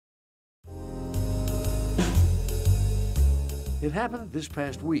It happened this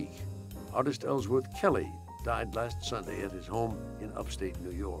past week. Artist Ellsworth Kelly died last Sunday at his home in upstate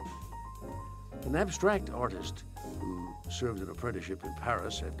New York. An abstract artist who served an apprenticeship in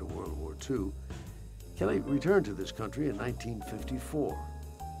Paris after World War II, Kelly returned to this country in 1954.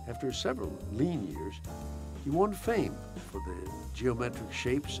 After several lean years, he won fame for the geometric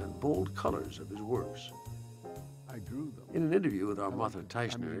shapes and bold colors of his works. I drew them. In an interview with our Martha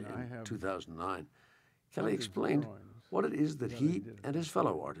Teichner in 2009, Kelly explained what it is that he and his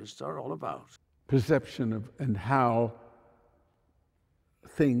fellow artists are all about. Perception of and how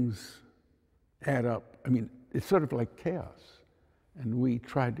things add up. I mean, it's sort of like chaos, and we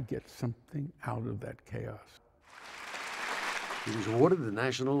tried to get something out of that chaos. He was awarded the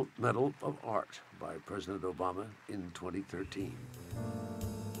National Medal of Art by President Obama in 2013.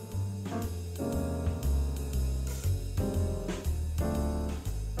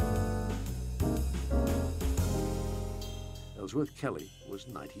 Ellsworth Kelly was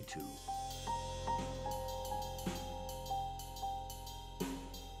 92.